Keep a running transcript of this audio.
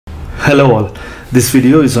Hello all, this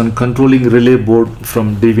video is on controlling relay board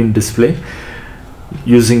from DWIN display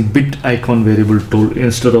using bit icon variable tool.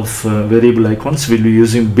 Instead of variable icons, we'll be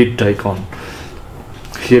using bit icon.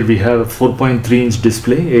 Here we have a 4.3-inch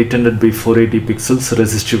display, 800 by 480 pixels,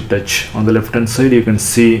 resistive touch. On the left hand side you can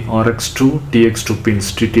see RX2, TX2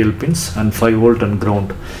 pins, TTL pins, and 5 volt and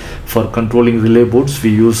ground. For controlling relay boards we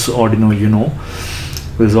use Arduino Uno.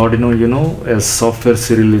 With Arduino Uno, as software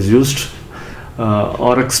serial is used.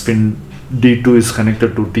 RX pin D2 is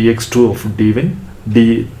connected to TX2 of DWIN,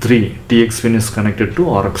 D3 TX pin is connected to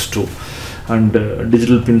RX2, and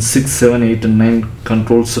digital pin 6, 7, 8 and 9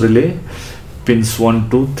 controls relay pins 1,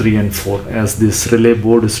 2, 3 and 4. As this relay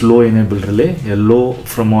board is low enabled relay, a low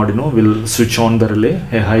from Arduino will switch on the relay,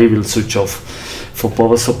 a high will switch off. For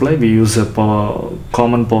power supply we use a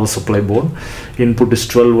common power supply board. Input is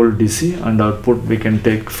 12 volt DC and output we can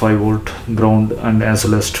take 5 volt ground and as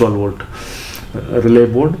well as 12 volt. Relay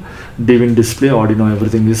board, DWIN display, Arduino,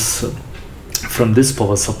 everything is from this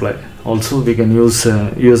power supply. Also we can use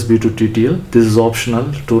USB to TTL. This is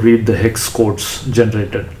optional to read the hex codes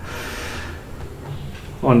generated.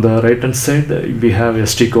 On the right hand side we have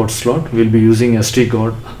SD card slot. We'll be using SD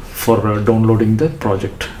card for downloading the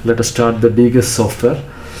project. Let us start the DGUS software.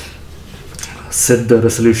 Set the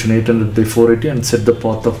resolution 800 by 480 and set the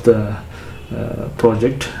path of the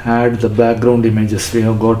project. Add the background images. We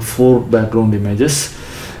have got 4 background images.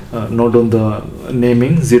 Note on the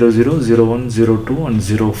naming 00, 01, 02 and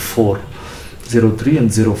 04, 03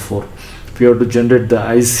 and 04. We have to generate the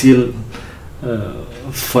ICL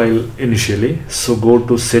file initially. So go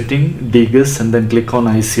to setting, DGUS, and then click on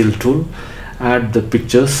ICL tool. Add the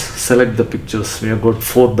pictures, select the pictures. We have got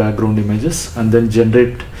 4 background images, and then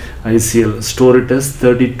generate ICL. Store it as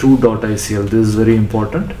 32.icl. This is very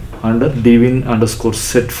important, under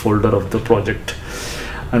DWIN_set folder of the project.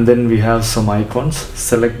 And then we have some icons.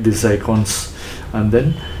 Select these icons and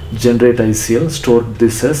then generate ICL. Store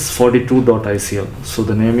this as 42.icl. So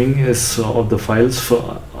the naming is of the files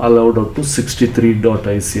for allowed up to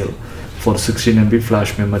 63.icl for 16 MB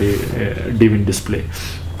flash memory DWIN display.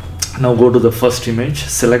 Now go to the first image,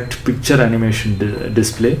 select picture animation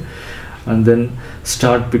display, and then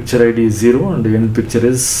start picture ID is 0 and the end picture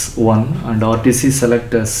is 1, and RTC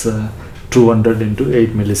select as 200 into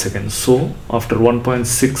 8 milliseconds. So after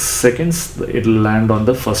 1.6 seconds it will land on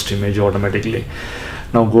the first image automatically.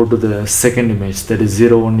 Now go to the second image, that is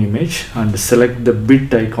 01 image, and select the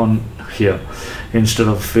bit icon here. Instead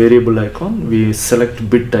of variable icon we select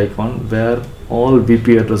bit icon, where all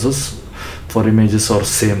VP addresses for images are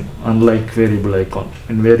same, unlike variable icon.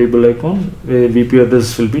 In variable icon VP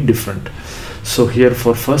address will be different. So here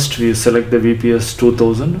for first we select the VP as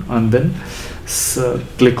 2000 and then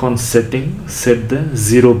click on setting, set the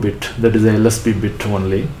 0 bit, that is the LSB bit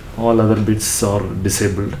only, all other bits are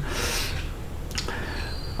disabled.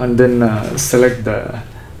 And then select the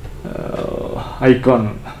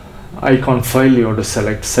icon file you have to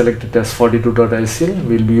select it as 42.icl.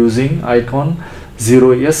 we'll be using icon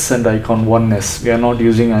 0s and icon 1s. we are not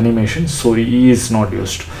using animation, so E is not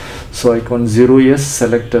used. So icon 0s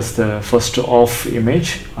select as the first off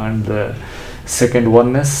image, and the second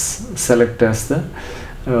 1s select as the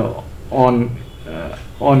on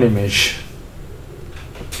image.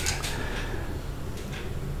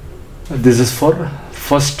 This is for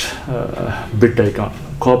first bit icon.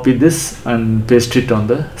 Copy this and paste it on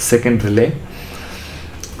the second relay.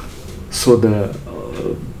 So the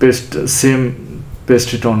paste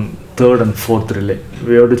it on third and fourth relay.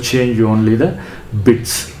 We have to change only the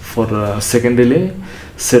bits. For second relay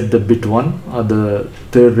set the bit 1, the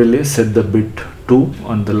third relay set the bit 2,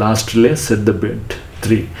 and the last relay set the bit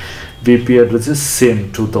 3. VP address is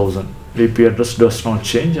same, 2000. VP address does not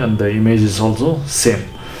change, and the image is also same,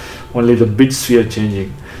 only the bits we are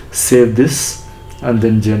changing. Save this and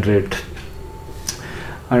then generate.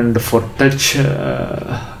 And for touch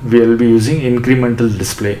we will be using incremental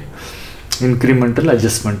display, incremental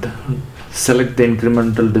adjustment. Select the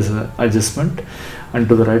incremental adjustment, and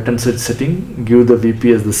to the right hand side setting give the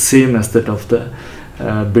VP as the same as that of the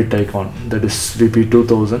bit icon, that is VP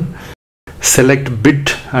 2000. Select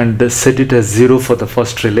bit and set it as 0 for the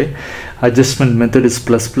first relay. Adjustment method is ++,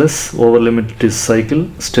 over limit is cycle,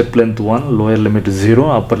 step length 1, lower limit is 0,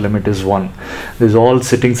 upper limit is 1. These all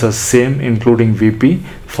settings are same including VP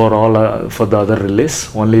for all for the other relays,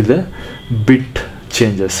 only the bit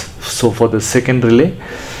changes. So for the second relay,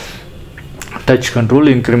 touch control,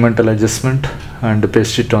 incremental adjustment, and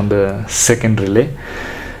paste it on the second relay.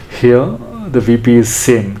 Here the VP is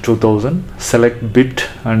same, 2000. Select bit,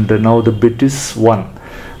 and now the bit is 1.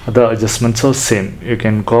 The adjustments are same. You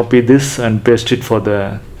can copy this and paste it for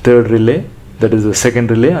the third relay. that is the second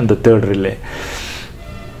relay and the third relay.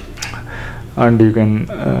 And you can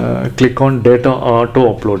click on data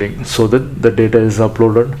auto uploading, so that the data is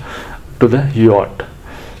uploaded to the UART.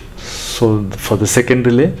 So for the second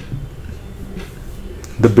relay,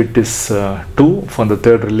 the bit is 2, for the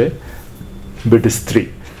third relay bit is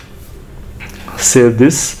 3. Save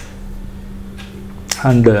this,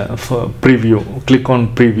 and for preview, click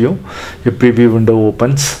on preview. A preview window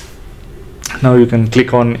opens. Now you can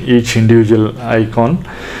click on each individual icon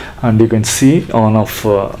and you can see on off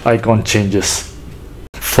icon changes.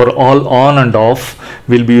 For all on and off,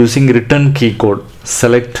 we'll be using return key code.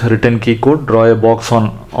 Select return key code, draw a box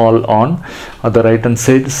on all on. At the right hand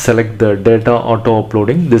side, select the data auto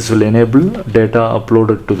uploading. This will enable data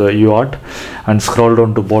uploaded to the UART, and scroll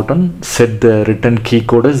down to bottom, set the return key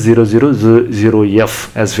code as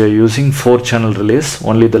 000F. As we are using 4 channel relays,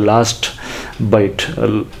 only the last byte,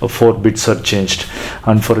 4 bits are changed,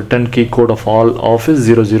 and for return key code of all off is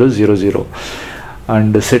 0000.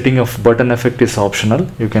 And the setting of button effect is optional.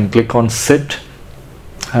 You can click on set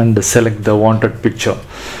and select the wanted picture,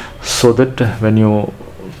 so that when you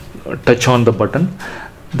touch on the button,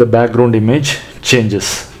 the background image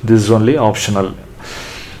changes. This is only optional.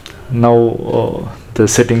 Now the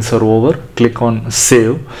settings are over. Click on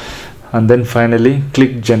save, and then finally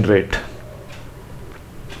click generate.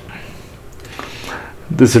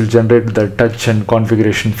 This will generate the touch and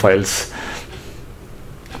configuration files.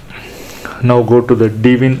 Now go to the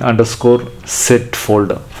DWIN_set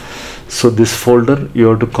folder. So this folder you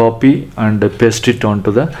have to copy and paste it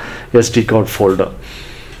onto the SD card folder.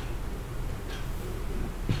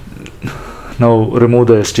 Now remove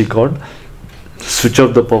the SD card, switch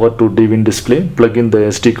off the power to DWIN display, plug in the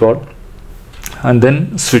SD card, and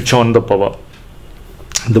then switch on the power.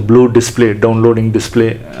 The blue display, downloading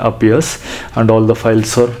display, appears, and all the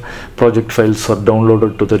files or project files are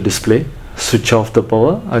downloaded to the display. Switch off the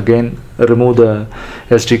power, again remove the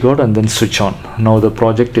SD card and then switch on. Now the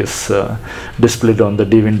project is displayed on the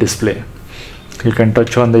DWIN display. You can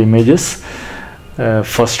touch on the images,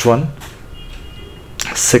 first one,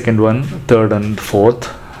 second one, third and fourth,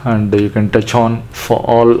 and you can touch on for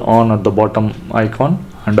all on at the bottom icon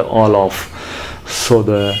and all off. So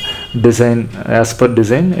the design, as per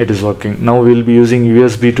design, it is working. Now we will be using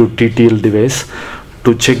USB to TTL device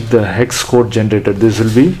to check the hex code generated. This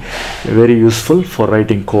will be very useful for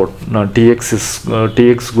writing code. Now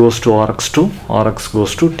TX goes to RX2, RX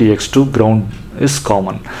goes to TX2, ground is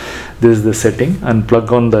common. This is the setting, and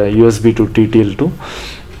plug on the USB to TTL to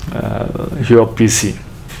your PC.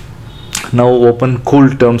 Now open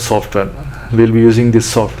CoolTerm software. We'll be using this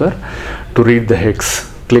software to read the hex.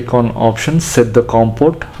 Click on options, set the COM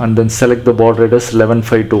port, and then select the baud rate as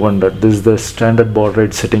 115200. This is the standard baud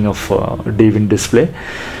rate setting of DWIN display,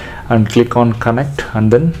 and click on connect, and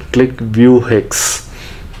then click view hex.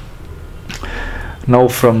 Now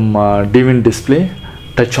from DWIN display,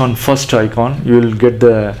 touch on first icon. You will get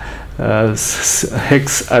the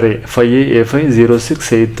hex array 5A A5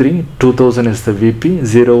 0683 2000 is the VP,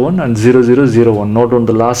 01 and 0001. Note on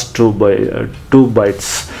the last two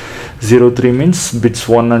bytes. 03 means bits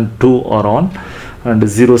 1 and 2 are on, and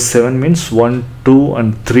 07 means 1, 2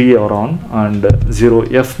 and 3 are on, and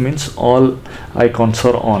 0F means all icons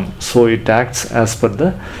are on. So it acts as per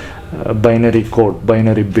the binary code,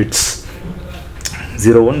 binary bits,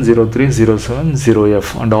 01, 03, 07,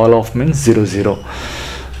 0F, and all of means 00.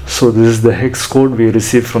 So this is the hex code we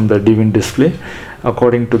received from the DWIN display.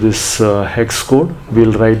 According to this hex code,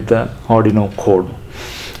 we'll write the Arduino code.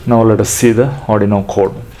 Now let us see the Arduino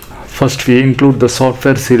code. First we include the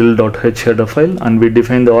software serial.h header file, and we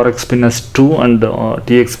define the RX pin as 2 and the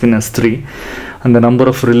TX pin as 3, and the number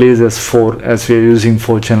of relays as 4, as we are using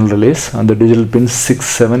 4 channel relays, and the digital pins 6,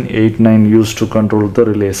 7, 8, 9 used to control the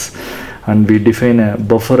relays. And we define a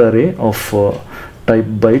buffer array of type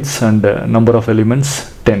bytes, and number of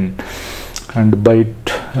elements 10, and byte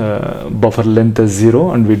buffer length as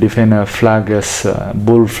 0, and we define a flag as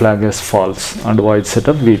bool flag as false, and void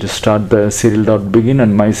setup we start the serial.begin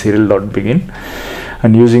and my serial.begin,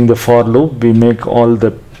 and using the for loop we make all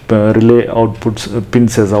the relay outputs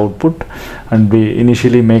pins as output, and we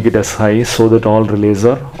initially make it as high so that all relays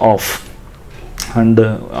are off, and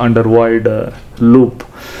under void loop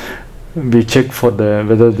we check for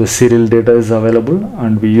whether the serial data is available,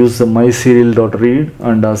 and we use the my serial.read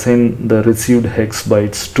and assign the received hex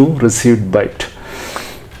bytes to received byte,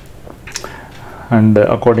 and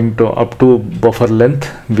according to up to buffer length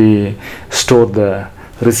we store the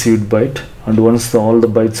received byte, and once all the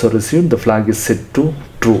bytes are received, the flag is set to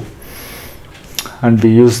true, and we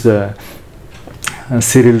use the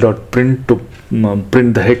serial.print to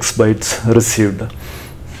print the hex bytes received.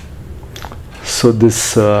 So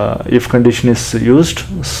this if condition is used,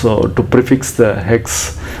 so to prefix the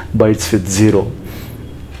hex bytes with 0,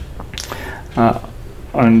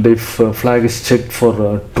 and if flag is checked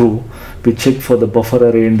for true, we check for the buffer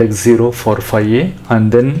array index 0 for 5a,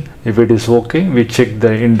 and then if it is okay, we check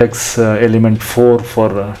the index element 4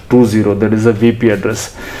 for 20, that is a VP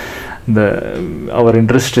address. Our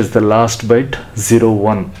interest is the last byte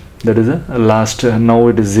 01, that is a last, now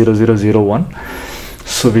it is 0001.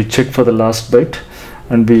 So we check for the last byte,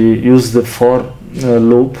 and we use the for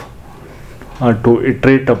loop to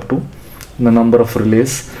iterate up to the number of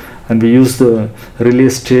relays, and we use the relay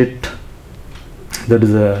state, that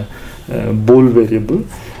is a bool variable,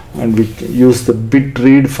 and we use the bit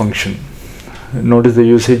read function. Notice the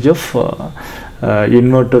usage of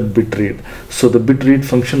inverted bit read. So the bit read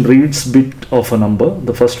function reads bit of a number.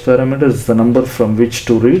 The first parameter is the number from which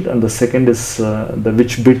to read, and the second is the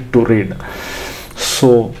which bit to read.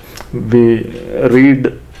 So we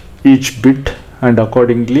read each bit and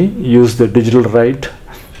accordingly use the digital write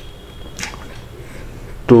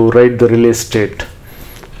to write the relay state.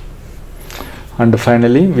 And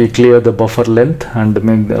finally we clear the buffer length and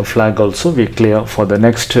make the flag also we clear for the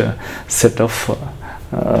next set of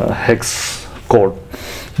hex code.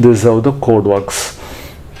 This is how the code works.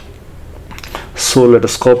 So let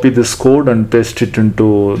us copy this code and paste it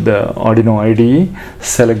into the Arduino IDE.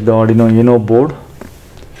 Select the Arduino Uno board,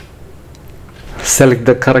 select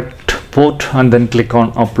the correct port, and then click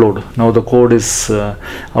on upload. Now the code is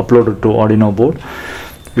uploaded to Arduino board.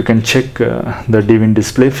 You can check the DWIN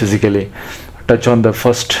display physically. Touch on the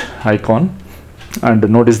first icon and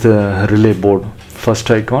notice the relay board. First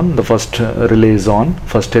icon, the first relay is on,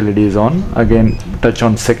 first LED is on. Again touch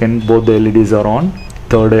on second, both the LEDs are on.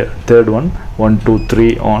 Third one, 1 2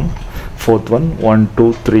 3 on. Fourth one, 1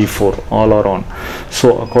 2 3 4, all are on.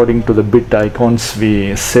 So according to the bit icons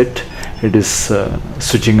we set, it is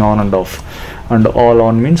switching on and off. And all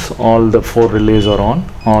on means all the 4 relays are on,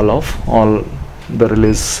 all off, all the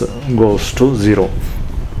relays goes to 0.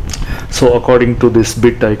 So according to this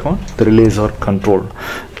bit icon, the relays are controlled.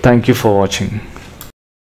 Thank you for watching.